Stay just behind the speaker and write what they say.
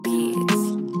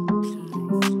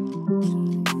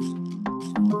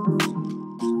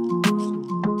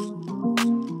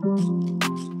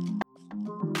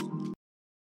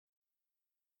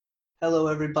Hello,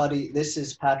 everybody. This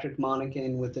is Patrick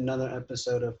Monacan with another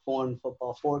episode of Foreign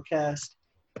Football Forecast.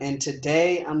 And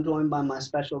today I'm joined by my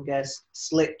special guest,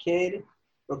 Slick Kid,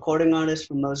 recording artist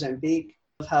from Mozambique.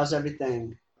 How's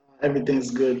everything?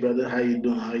 Everything's good, brother. How you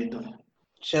doing? How you doing?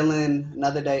 Chilling,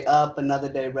 another day up,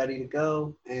 another day ready to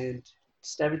go, and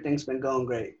just everything's been going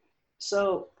great.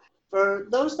 So, for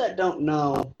those that don't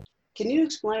know, can you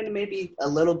explain maybe a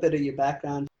little bit of your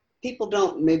background? People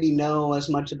don't maybe know as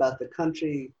much about the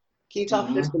country. Can you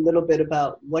talk just a hmm little bit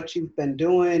about what you've been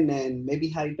doing and maybe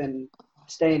how you've been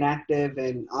staying active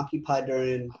and occupied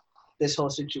during this whole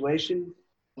situation?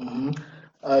 hmm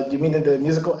do you mean in the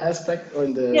musical aspect or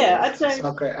in Yeah, the I'd say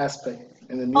soccer aspect?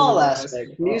 In the all musical aspect?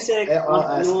 aspects, music, All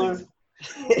aspects.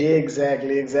 entrepreneur. Yeah,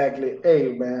 exactly, exactly.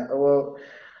 Hey, man. Well,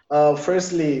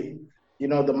 firstly,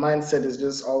 the mindset is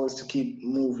just always to keep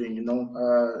moving.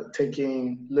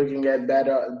 Looking at bad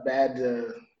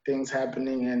things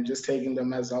happening and just taking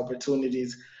them as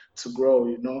opportunities to grow.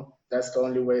 That's the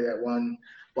only way that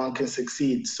one can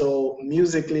succeed. So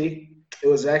musically, it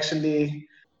was actually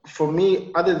for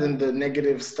me, other than the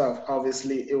negative stuff,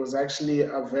 obviously, it was actually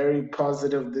a very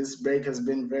positive. This break has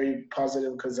been very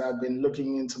positive because I've been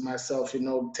looking into myself,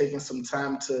 taking some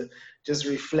time to just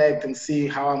reflect and see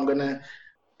how I'm going to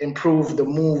improve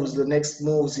the next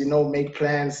moves, make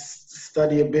plans,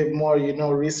 study a bit more,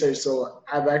 research. So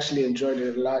I've actually enjoyed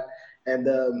it a lot. And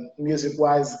music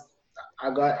wise,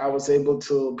 I was able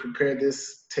to prepare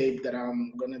this tape that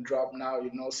I'm going to drop now,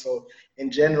 So in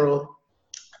general,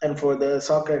 and for the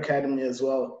soccer academy as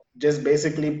well. Just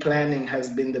basically planning has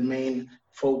been the main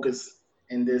focus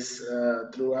in this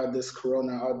throughout this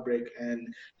corona outbreak, and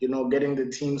getting the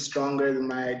team stronger.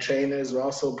 My trainers were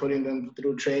also putting them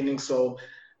through training, so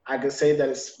I could say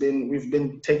that we've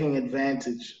been taking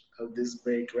advantage of this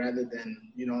break rather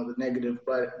than the negative.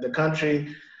 But the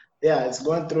country, yeah, it's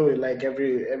going through it like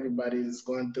everybody is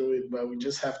going through it, but we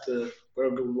just have to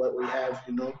work with what we have.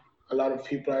 A lot of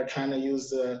people are trying to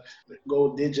use the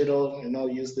go digital,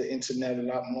 use the internet a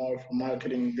lot more for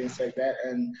marketing and things like that.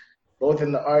 And both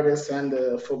in the artists and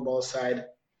the football side,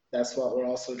 that's what we're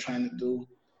also trying to do.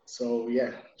 So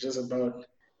yeah, just about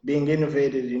being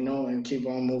innovative, and keep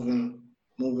on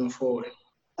moving forward.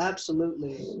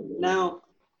 Absolutely. Now,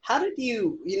 how did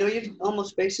you're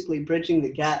almost basically bridging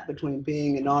the gap between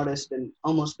being an artist and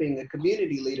almost being a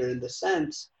community leader in the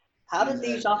sense. How did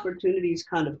these Exactly. opportunities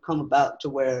kind of come about to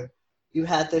where you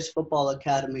had this football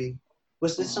academy?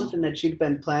 Was this hmm something that you'd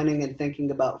been planning and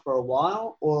thinking about for a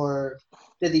while, or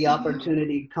did the hmm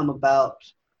opportunity come about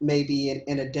maybe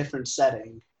in a different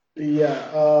setting?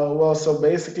 Yeah, well, so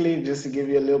basically, just to give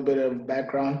you a little bit of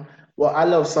background, well, I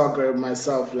love soccer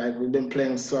myself. Like, we've been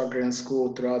playing soccer in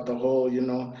school throughout the whole,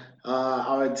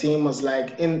 our team was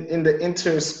like in the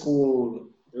inter-school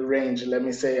range, let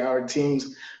me say, our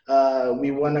teams,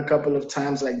 we won a couple of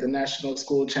times, like the national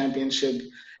school championship,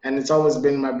 and it's always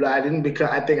been my blood. I didn't because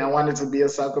I think I wanted to be a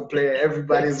soccer player.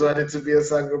 Everybody's wanted to be a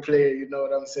soccer player, you know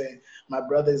what I'm saying? My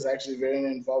brother is actually very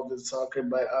involved with soccer,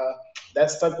 but that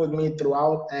stuck with me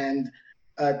throughout. And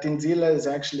Tinzila is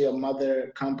actually a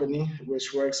mother company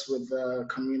which works with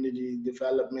community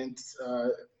development,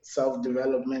 self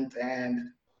development, and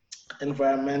the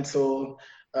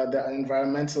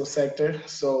environmental sector.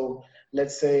 So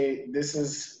let's say this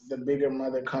is the bigger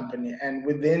mother company, and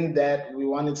within that, we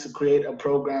wanted to create a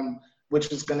program which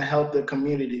was going to help the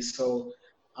community. So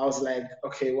I was like,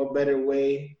 okay, what better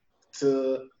way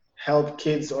to help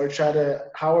kids, or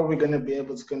how are we going to be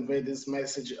able to convey this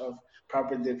message of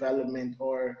proper development,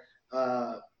 or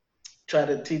uh, try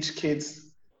to teach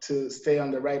kids to stay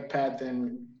on the right path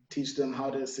and teach them how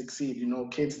to succeed.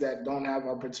 Kids that don't have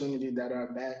opportunity, that are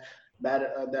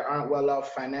that aren't well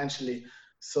off financially.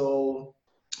 So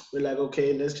we're like,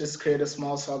 okay, let's just create a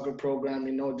small soccer program.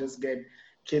 Just get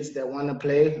kids that want to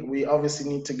play. We obviously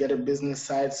need to get a business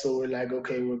side, so we're like,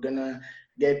 okay, we're gonna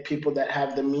get people that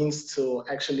have the means to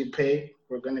actually pay.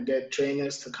 We're gonna get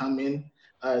trainers to come in,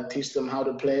 teach them how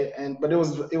to play. But it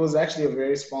was actually a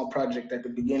very small project at the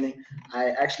beginning.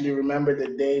 I actually remember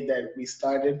the day that we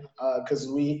started, because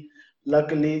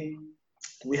luckily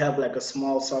we have like a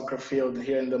small soccer field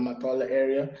here in the Matola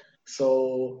area.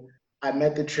 So I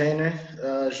met the trainer,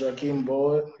 Joaquim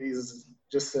Boa. He's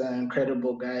just an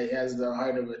incredible guy. He has the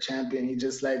heart of a champion. He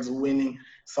just likes winning.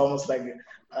 It's almost like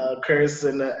a curse,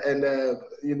 and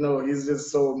he's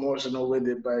just so emotional with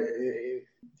it. But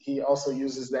he also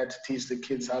uses that to teach the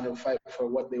kids how to fight for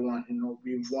what they want.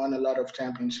 We've won a lot of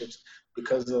championships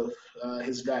because of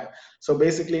his drive. So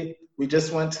basically, we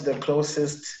just went to the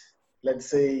closest, let's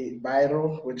say,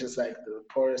 Bairro, which is like the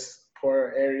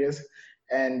poor areas,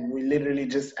 And we literally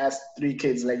just asked 3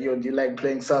 kids, like, yo, do you like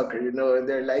playing soccer? You know, and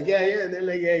they're like, yeah, yeah. They're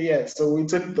like, yeah, yeah. So we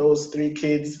took those 3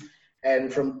 kids,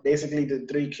 and from basically the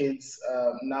 3 kids,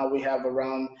 now we have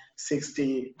around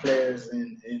 60 players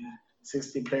in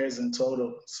 60 players in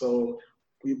total. So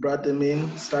we brought them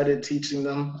in, started teaching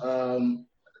them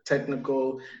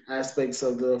technical aspects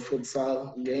of the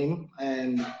futsal game,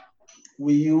 and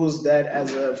we use that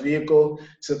as a vehicle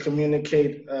to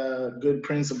communicate good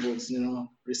principles, you know,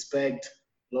 respect,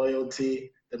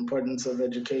 loyalty, the importance of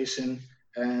education,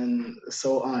 and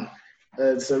so on.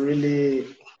 It's a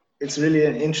really, it's really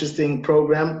an interesting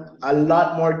program. A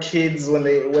lot more kids when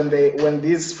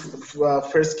these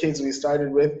first kids we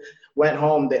started with went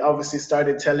home, they obviously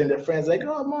started telling their friends like,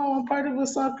 "Oh, mom, I'm part of a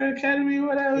soccer academy,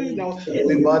 whatever." You know,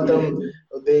 we bought them.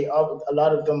 A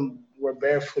lot of them were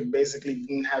barefoot, basically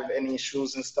didn't have any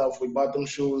shoes and stuff. We bought them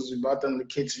shoes. We bought them the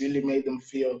kits. Really made them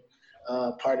feel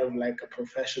part of like a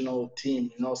professional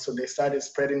team, you know. So they started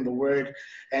spreading the word,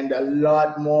 and a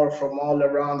lot more from all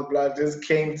around the block just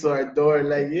came to our door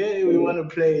like, yeah, we want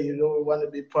to play, you know, we want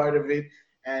to be part of it.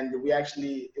 And we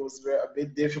actually, it was a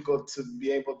bit difficult to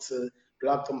be able to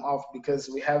block them off because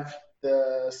we have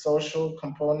the social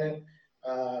component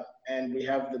and we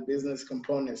have the business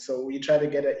component. So we try to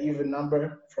get an even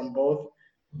number from both,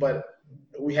 but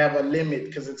we have a limit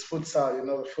because it's futsal. You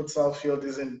know, the futsal field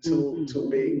isn't too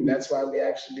big. That's why we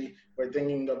actually were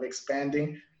thinking of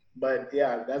expanding. But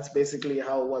yeah, that's basically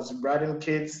how it was. We brought in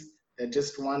kids that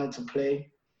just wanted to play,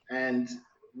 and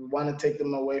we want to take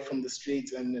them away from the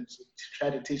streets and try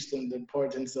to teach them the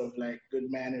importance of like good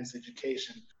manners,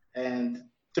 education, and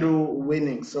through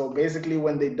winning. So basically,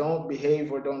 when they don't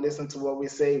behave or don't listen to what we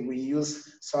say, we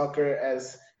use soccer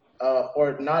as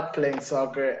or not playing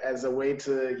soccer as a way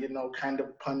to, you know, kind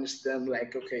of punish them.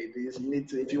 Like, okay, you need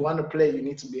to, if you want to play, you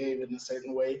need to behave in a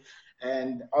certain way.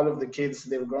 And all of the kids,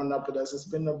 they've grown up with us. It's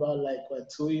been about like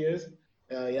what, 2 years.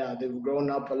 Yeah, they've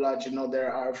grown up a lot. You know,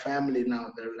 they're our family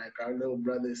now. They're like our little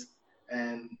brothers.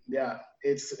 And yeah,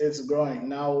 it's growing.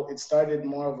 Now it started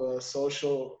more of a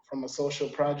social, from a social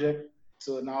project.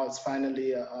 So now it's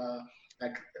finally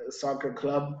like a soccer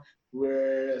club.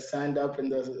 We're signed up in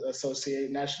the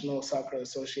National Soccer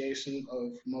Association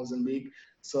of Mozambique.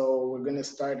 So we're gonna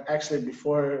start. Actually,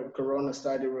 before Corona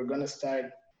started, we're gonna start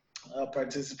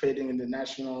participating in the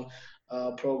national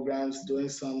programs, doing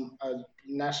some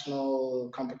national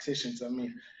competitions. I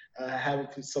mean, having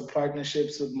some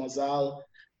partnerships with Mozal,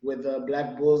 with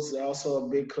Black Bulls. They're also a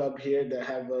big club here that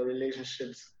have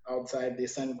relationships outside. They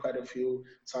send quite a few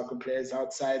soccer players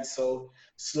outside. So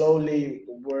slowly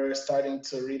we're starting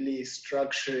to really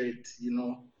structure it, you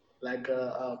know, like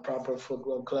a proper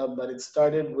football club. But it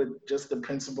started with just the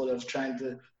principle of trying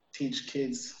to teach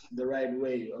kids the right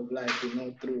way of life, you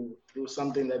know, through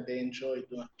something that they enjoy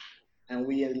doing. And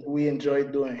we enjoy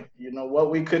doing. You know,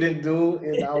 what we couldn't do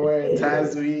in our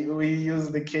times, we use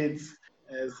the kids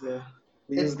as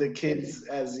we use It's the kids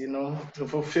as, you know, to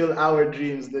fulfill our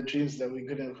dreams, the dreams that we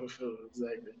couldn't fulfill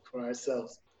exactly for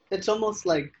ourselves. it's almost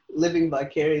like living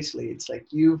vicariously. It's like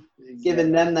you've given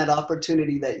Exactly. them that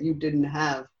opportunity that you didn't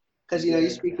have. Because, you know, you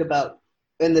Exactly. speak about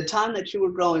in the time that you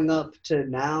were growing up to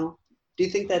now, do you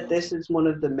think that this is one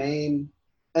of the main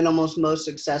and almost most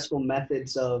successful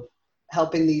methods of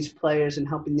helping these players and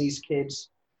helping these kids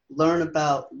learn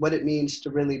about what it means to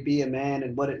really be a man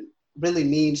and what it really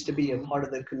means to be a Mhm. part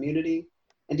of the community?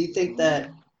 And do you think that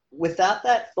Mhm. without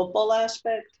that football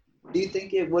aspect, do you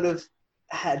think it would have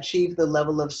achieved the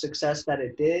level of success that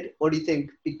it did? Or do you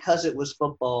think because it was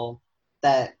football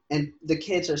that, and the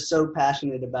kids are so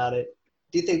passionate about it,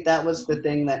 do you think that was the Mhm.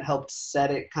 thing that helped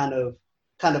set it kind of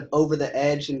over the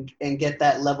edge and get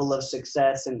that level of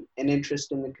success and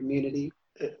interest in the community?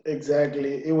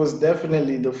 Exactly. It was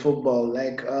definitely the football.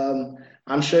 Like,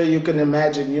 I'm sure you can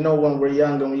imagine, you know, when we're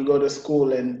young and we go to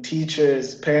school and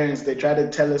teachers, parents, they try to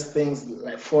tell us things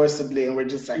like forcibly, and we're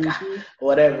just like, ah, Mm-hmm.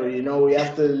 whatever, you know, we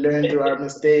have to learn through our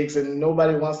mistakes and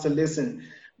nobody wants to listen.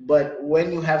 But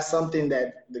when you have something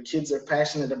that the kids are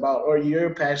passionate about or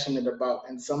you're passionate about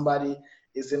and somebody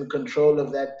is in control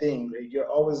of that thing, like, you're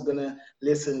always going to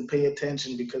listen, pay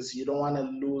attention because you don't want to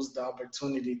lose the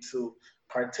opportunity to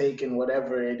partake in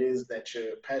whatever it is that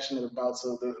you're passionate about.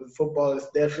 So the football has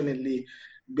definitely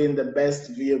been the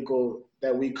best vehicle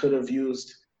that we could have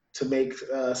used to make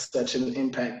such an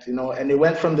impact, you know. And it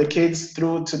went from the kids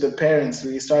through to the parents.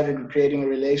 We started creating a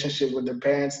relationship with the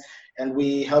parents, and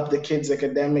we help the kids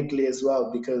academically as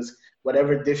well because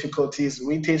whatever difficulties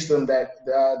we teach them that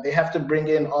they have to bring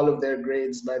in all of their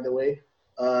grades, by the way,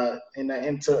 in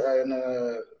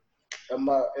a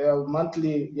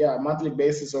monthly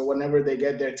basis or whenever they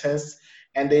get their tests.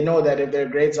 And they know that if their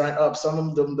grades aren't up, some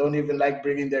of them don't even like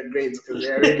bringing their grades because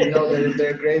they already know that if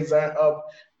their grades aren't up,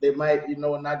 they might,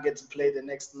 not get to play the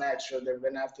next match, or they're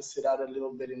going to have to sit out a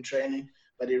little bit in training.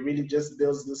 But it really just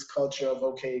builds this culture of,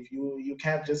 okay, if you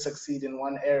can't just succeed in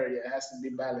one area, it has to be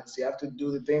balanced. You have to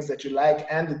do the things that you like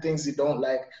and the things you don't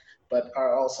like, but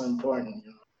are also important.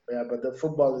 Yeah, but the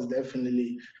football is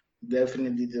definitely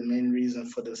the main reason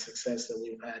for the success that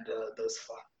we've had thus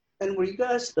far. And were you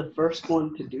guys the first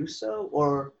one to do so,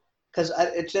 or because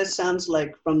it just sounds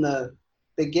like from the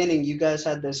beginning you guys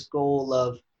had this goal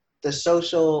of the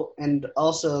social and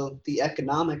also the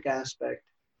economic aspect.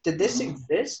 Did this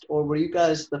exist, or were you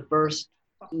guys the first,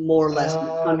 more or less, in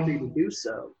the country to do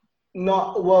so?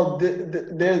 No, well,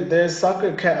 there's soccer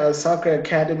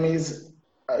academies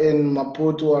in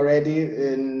Maputo already,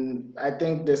 and I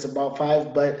think there's about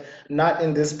 5, but not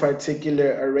in this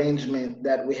particular arrangement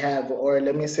that we have. Or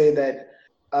let me say that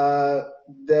uh,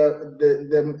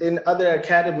 the in other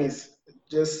academies,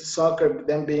 just soccer,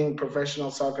 them being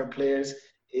professional soccer players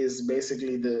is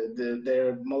basically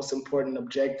their most important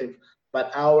objective. But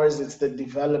ours, it's the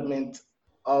development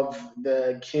of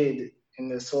the kid in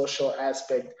the social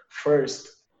aspect first,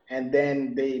 and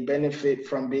then they benefit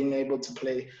from being able to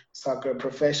play soccer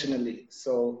professionally.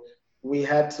 So we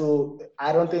had to,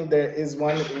 I don't think there is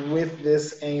one with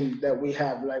this aim that we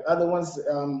have. Like other ones,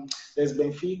 there's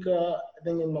Benfica, I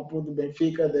think in Maputo,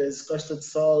 Benfica, there's Costa del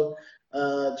Sol,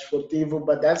 Deportivo,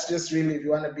 but that's just really if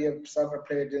you want to be a soccer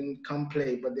player, then come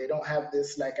play. But they don't have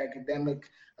this like academic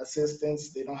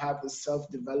assistance. They don't have the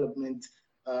self-development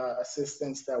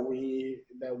assistance that we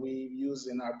use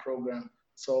in our program.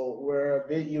 So we're a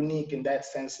bit unique in that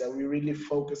sense that we really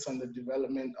focus on the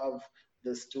development of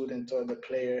the student or the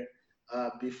player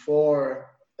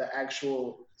before the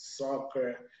actual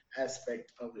soccer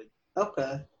aspect of it.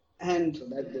 Okay. And so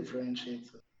that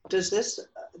differentiates it. Does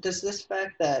this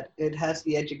fact that it has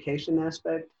the education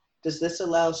aspect, does this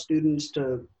allow students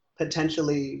to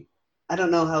potentially, I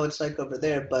don't know how it's like over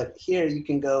there, but here you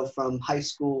can go from high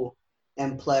school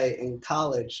and play in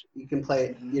college. You can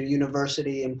play your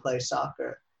university and play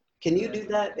soccer. Can you do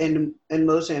that in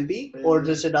Mozambique, or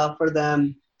does it offer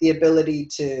them the ability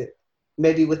to,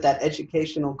 maybe with that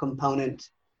educational component,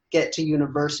 get to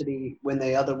university when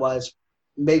they otherwise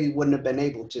maybe wouldn't have been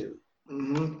able to?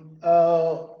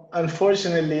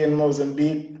 Unfortunately, in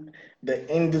Mozambique, the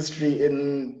industry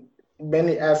in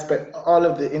many aspects, all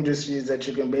of the industries that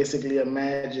you can basically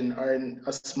imagine are in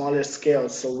a smaller scale.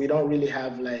 So we don't really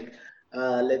have like,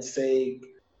 let's say,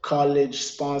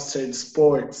 college-sponsored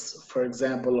sports, for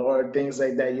example, or things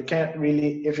like that. You can't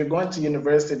really, if you're going to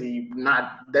university,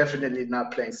 definitely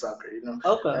not playing soccer.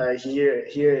 Okay.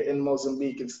 Here in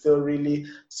Mozambique, it's still really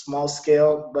small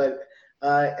scale, but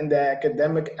in the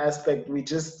academic aspect,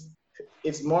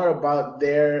 it's more about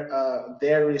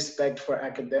their respect for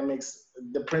academics,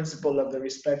 the principle of the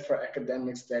respect for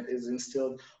academics that is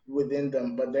instilled within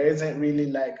them. But there isn't really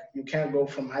like, you can't go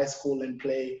from high school and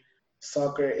play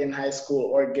soccer in high school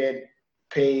or get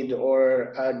paid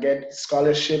or get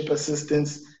scholarship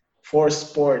assistance for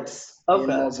sports in Okay.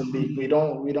 Mozambique. We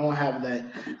don't have that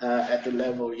at the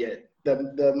level yet.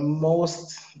 The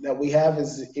most that we have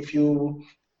is if you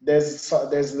there's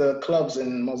the clubs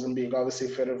in Mozambique, obviously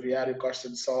Ferroviário, Costa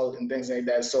do Sol, and things like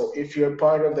that. So if you're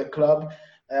part of the club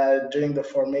during the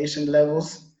formation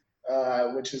levels,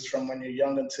 which is from when you're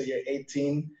young until you're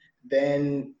 18,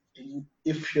 then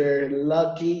if you're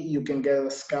lucky, you can get a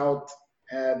scout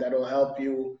that'll help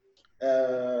you.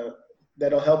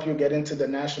 That'll help you get into the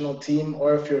national team,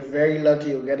 or if you're very lucky,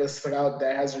 you'll get a scout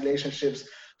that has relationships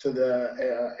to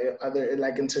the other,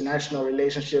 like international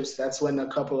relationships. That's when a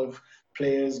couple of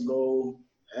players go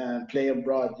and play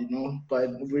abroad, but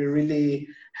we really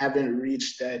haven't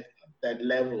reached that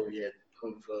level yet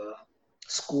of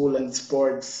school and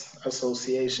sports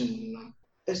association.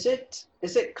 Is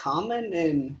it common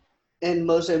in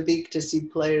Mozambique to see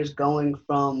players going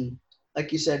from,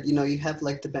 like you said, you have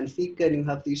like the Benfica and you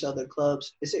have these other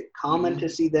clubs. Is it common to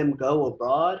see them go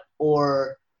abroad,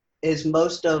 or is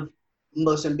most of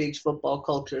Mozambique's football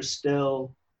culture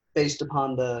still based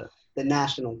upon the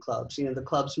national clubs? The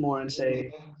clubs more in,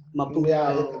 say, Maputo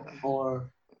Yeah, or.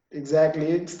 exactly.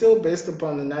 It's still based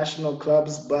upon the national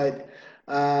clubs, but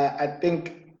I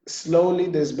think slowly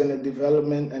there's been a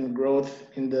development and growth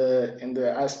in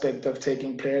the aspect of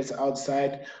taking players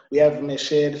outside. We have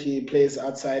Meshed, he plays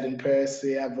outside in Paris.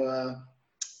 We have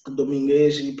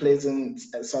Dominguez, he plays in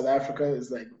South Africa.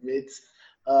 It's like Wits,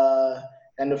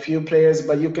 and a few players,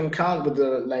 but you can count with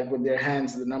their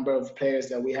hands the number of players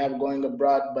that we have going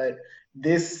abroad. But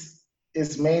this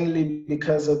is mainly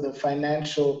because of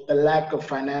the lack of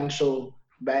financial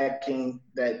backing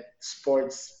that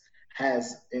sports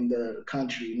has in the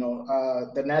country.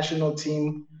 The national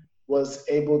team was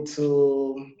able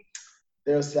to.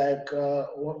 There's like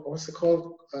what's it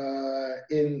called?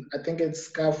 In I think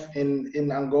it's CAF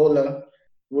in Angola,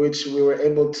 which we were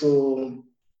able to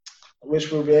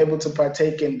which we were able to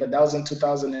partake in, but that was in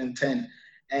 2010.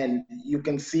 And you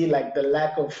can see like the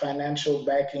lack of financial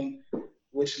backing,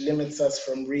 which limits us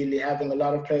from really having a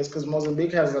lot of players. Because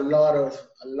Mozambique has a lot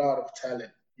of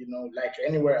talent, like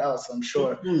anywhere else, I'm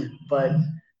sure. Mm-hmm. But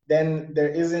then there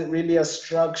isn't really a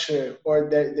structure, or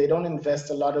they don't invest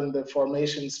a lot in the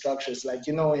formation structures. Like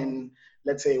in,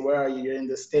 let's say, where are you? You're in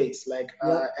the States, like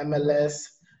Yep. MLS.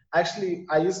 Actually,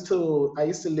 I used to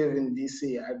live in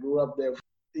DC. I grew up there.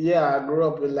 Yeah, I grew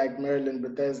up in like Maryland,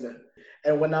 Bethesda,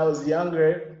 and when I was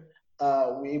younger,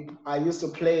 I used to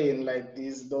play in like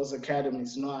those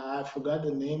academies. No, I forgot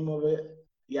the name of it.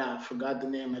 Yeah, I forgot the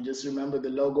name. I just remember the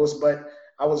logos. But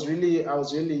I was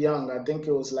really young. I think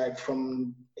it was like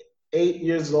from 8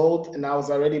 years old, and I was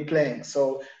already playing.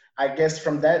 So I guess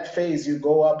from that phase, you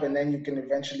go up, and then you can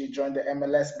eventually join the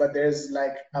MLS. But there's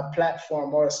like a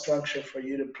platform or a structure for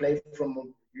you to play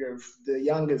from the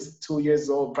youngest 2 years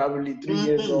old, probably 3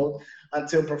 years Mm-hmm. old,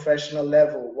 until professional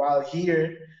level. While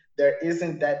here, there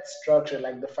isn't that structure.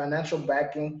 Like the financial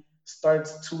backing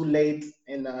starts too late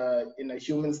in a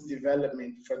human's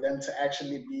development for them to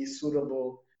actually be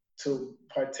suitable to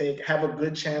have a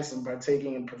good chance in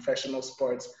partaking in professional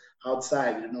sports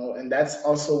outside. And that's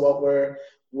also what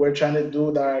we're trying to do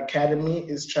with our academy,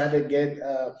 is try to get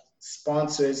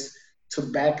sponsors to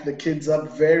back the kids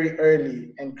up very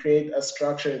early and create a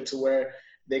structure to where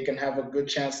they can have a good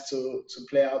chance to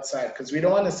play outside, because we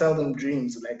don't want to sell them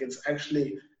dreams. Like, it's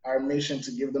actually our mission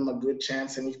to give them a good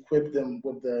chance and equip them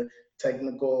with the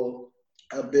technical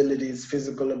abilities,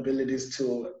 physical abilities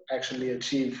to actually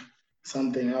achieve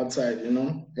something outside.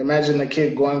 Imagine a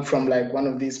kid going from like one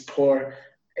of these poor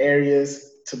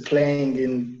areas to playing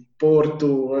in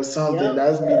Porto or something.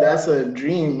 Yep. That's a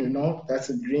dream. That's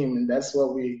a dream, and that's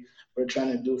what we're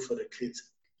trying to do for the kids.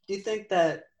 Do you think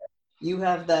that you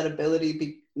have that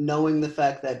ability, knowing the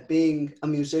fact that being a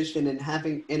musician and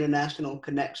having international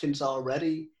connections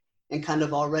already, and kind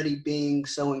of already being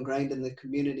so ingrained in the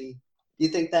community, do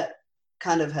you think that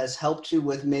kind of has helped you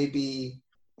with maybe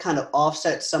kind of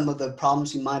offset some of the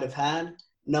problems you might have had,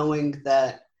 knowing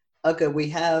that, okay, we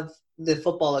have the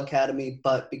football academy,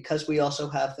 but because we also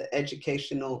have the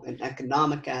educational and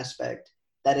economic aspect,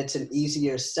 that it's an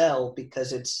easier sell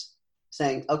because it's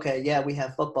saying, okay, yeah, we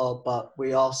have football, but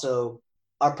we also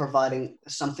are providing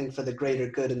something for the greater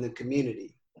good in the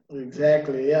community.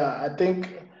 Exactly. Yeah, I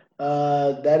think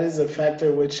that is a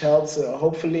factor which helps.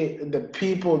 Hopefully, the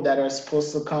people that are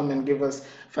supposed to come and give us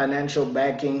financial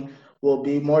backing will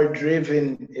be more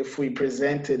driven if we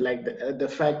present it. Like the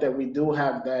fact that we do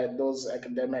have those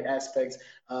academic aspects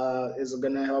is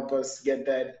going to help us get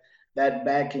that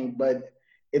backing. But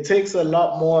it takes a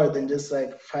lot more than just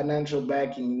like financial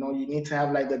backing. You need to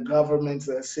have like the government's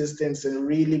assistance and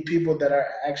really people that are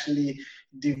actually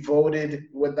devoted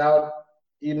without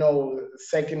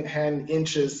secondhand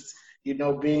interests,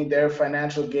 being their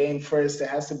financial gain first. It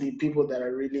has to be people that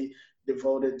are really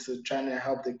devoted to trying to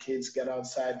help the kids get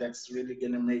outside. That's really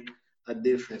going to make a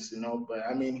difference. But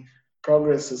I mean,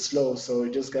 progress is slow, so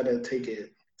you just got to take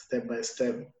it step by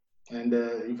step. And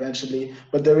eventually,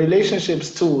 but the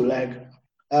relationships too, like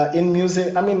in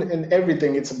music, I mean, in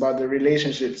everything, it's about the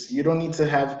relationships. You don't need to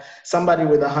have somebody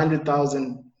with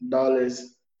 $100,000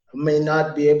 may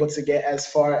not be able to get as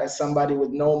far as somebody with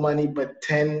no money, but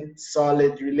 10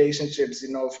 solid relationships,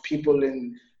 of people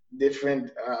in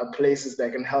different places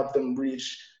that can help them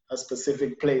reach a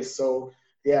specific place. So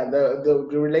yeah, the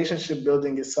relationship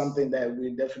building is something that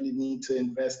we definitely need to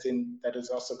invest in, that is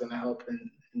also going to help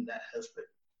in that aspect.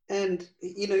 And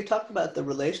you talked about the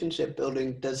relationship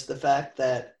building. Does the fact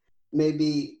that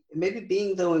maybe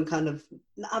being though in kind of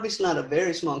obviously not a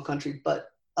very small country, but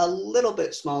a little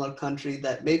bit smaller country,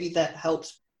 that maybe that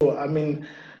helps? I mean,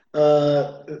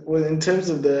 well, in terms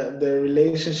of the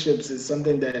relationships, is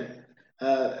something that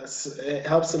it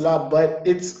helps a lot. But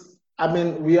I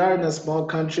mean, we are in a small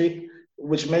country,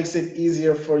 which makes it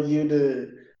easier for you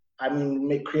to, I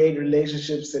mean, create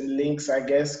relationships and links, I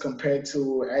guess, compared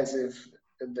to as if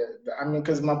I mean,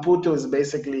 because Maputo is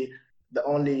basically the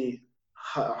only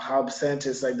hub center,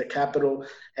 it's like the capital,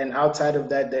 and outside of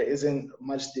that, there isn't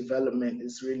much development.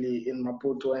 It's really in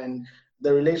Maputo, and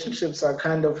the relationships are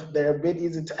they're a bit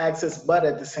easy to access, but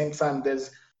at the same time,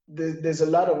 there's a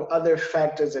lot of other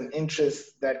factors and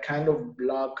interests that kind of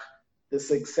block the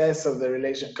success of the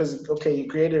relation. Because okay, you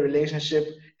create a relationship,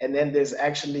 and then there's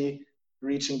actually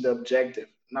reaching the objective.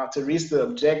 Now, to reach the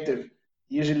objective,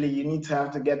 usually you need to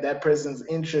have to get that person's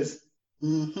interest, you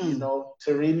Mm-hmm. know,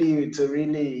 to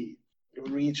really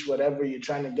reach whatever you're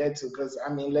trying to get to. Because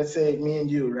I mean, let's say me and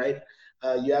you, right?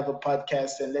 You have a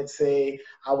podcast, and let's say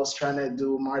I was trying to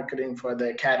do marketing for the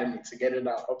academy to get it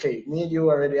out. Okay, me and you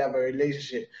already have a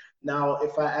relationship. Now,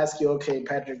 if I ask you, okay,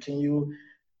 Patrick, can you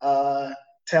uh,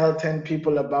 tell 10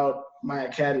 people about my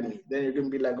academy? Then you're gonna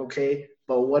be like, okay,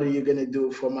 but what are you gonna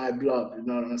do for my blog? You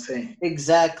know what I'm saying?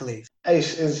 Exactly.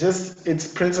 It's just it's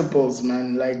principles,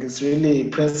 man. Like it's really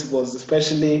principles,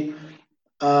 especially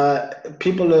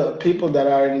people that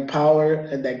are in power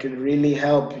and that can really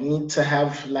help need to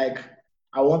have, like,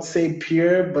 I won't say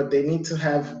pure, but they need to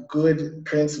have good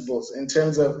principles in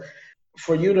terms of,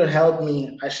 for you to help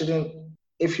me, I shouldn't,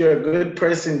 if you're a good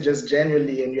person just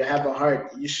genuinely and you have a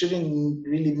heart, you shouldn't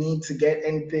really need to get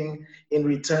anything in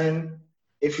return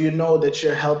if you know that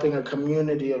you're helping a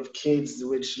community of kids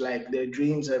which like their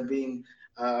dreams are being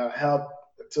helped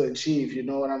to achieve. You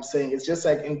know what I'm saying? It's just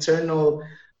like internal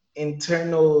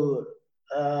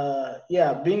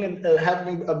yeah,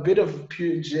 having a bit of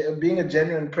being a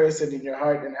genuine person in your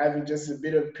heart and having just a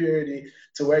bit of purity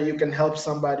to where you can help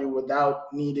somebody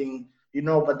without needing, you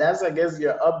know. But that's, I guess,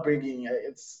 your upbringing.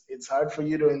 It's hard for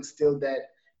you to instill that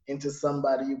into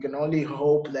somebody. You can only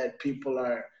hope that people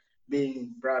are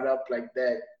being brought up like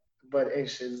that, but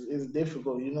it's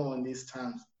difficult, you know, in these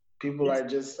times. People It's are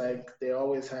just like, they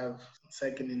always have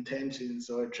second intentions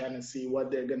or trying to see what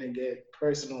they're gonna get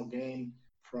personal gain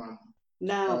from.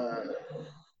 now. Uh,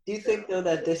 Do you yeah. think though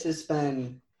that this has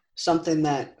been something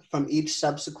that from each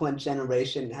subsequent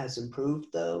generation has improved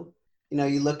though? You know,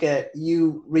 you look at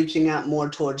you reaching out more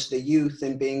towards the youth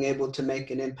and being able to make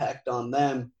an impact on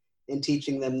them and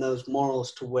teaching them those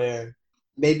morals to where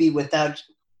maybe without,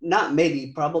 not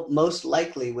maybe, probably most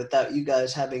likely without you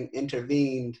guys having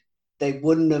intervened, they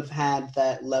wouldn't have had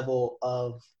that level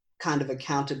of kind of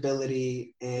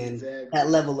accountability and that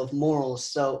Exactly. level of morals.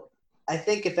 So I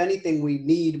think if anything, we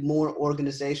need more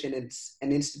organization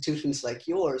and institutions like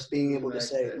yours being able to Like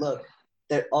say, that. look,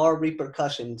 there are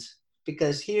repercussions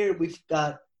because here we've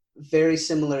got very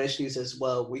similar issues as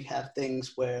well. We have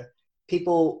things where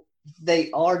people, they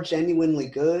are genuinely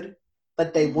good,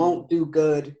 but they Hmm. won't do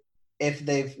good if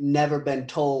they've never been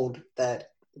told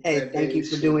that, hey, That thank they you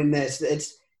for should. doing this.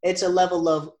 It's a level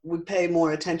of we pay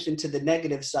more attention to the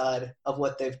negative side of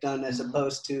what they've done as Mhm.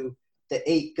 opposed to the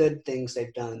 8 good things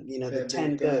they've done, you know, the That 10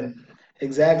 they've good. done.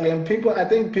 Exactly. And people, I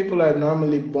think people are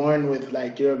normally born with,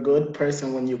 like, you're a good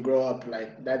person when you grow up.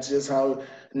 Like that's just how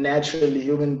naturally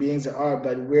human beings are.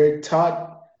 But we're taught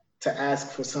to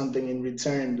ask for something in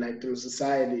return, like through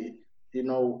society, you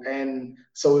know. And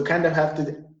so we kind of have to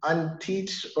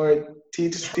unteach or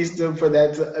teach them for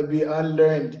that to be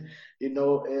unlearned, you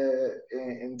know,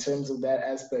 in terms of that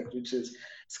aspect, which is,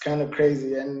 it's kind of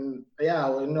crazy. And yeah,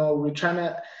 you know, we're trying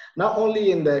to, not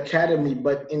only in the academy,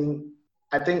 but in,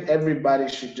 I think everybody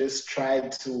should just try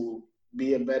to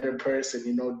be a better person,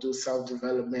 you know, do self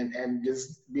development and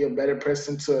just be a better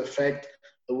person to affect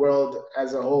the world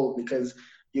as a whole, because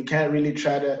you can't really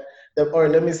try to, or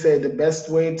let me say, the best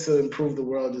way to improve the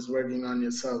world is working on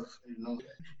yourself, you know.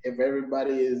 If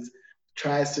everybody is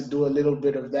tries to do a little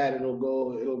bit of that, it'll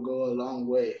go a long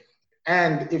way.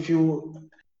 And if you,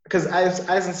 because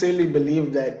I sincerely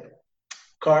believe that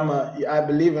karma, I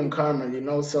believe in karma, you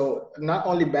know. So not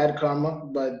only bad karma,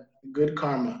 but good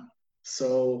karma.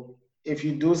 So if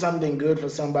you do something good for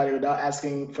somebody without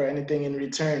asking for anything in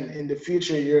return, in the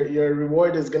future your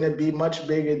reward is going to be much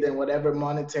bigger than whatever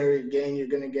monetary gain you're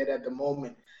going to get at the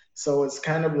moment. So it's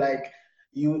kind of like,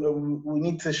 we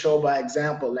need to show by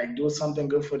example, like do something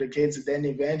good for the kids, then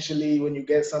eventually when you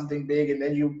get something big, and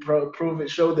then you prove it,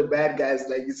 show the bad guys,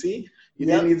 like, you see, you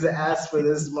didn't Yep. need to ask for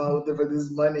this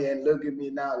money, and look at me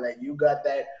now. Like, you got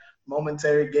that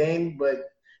momentary gain,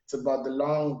 but it's about the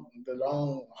long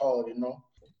haul, you know.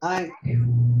 I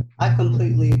I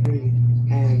completely agree.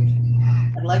 And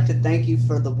I'd like to thank you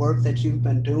for the work that you've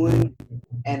been doing.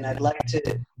 And I'd like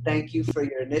to thank you for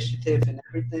your initiative and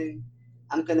everything.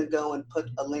 I'm going to go and put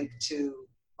a link to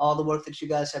all the work that you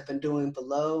guys have been doing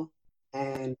below.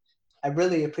 And I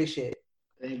really appreciate it.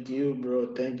 Thank you,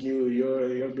 bro. Thank you.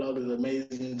 Your blog is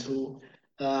amazing too.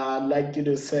 I'd like you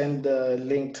to send the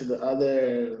link to the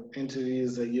other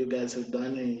interviews that you guys have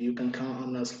done, and you can count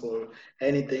on us for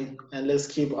anything. And let's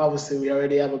keep. Obviously, we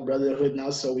already have a brotherhood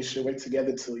now, so we should work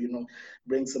together to,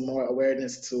 bring some more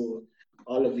awareness to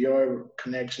all of your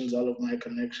connections, all of my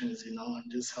connections, and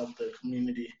just help the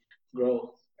community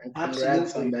grow. And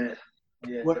congrats on Absolutely. that.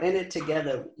 Yeah. We're in it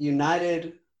together,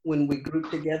 united. when we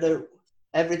group together,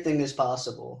 everything is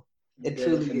possible. It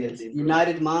truly is. Definitely, bro.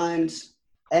 United minds,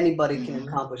 anybody can Hmm.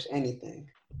 accomplish anything.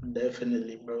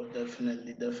 Definitely, bro.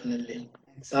 Definitely, definitely.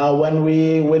 Excellent.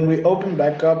 When we open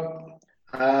back up,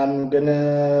 I'm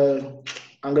gonna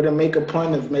I'm gonna make a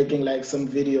point of making like some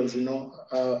videos. You know,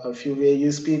 a few videos.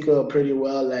 You speak pretty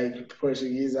well, like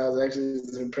Portuguese. I was actually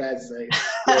surprised. Like,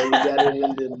 yeah, you got it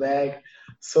in the bag.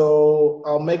 So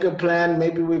I'll make a plan.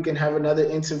 Maybe we can have another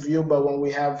interview, but when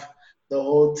we have the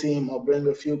whole team, I'll bring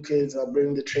a few kids. I'll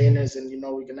bring the trainers, and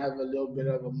we can have a little bit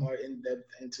of a more in-depth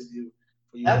interview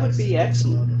for you That would guys to be get to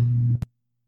know excellent. them.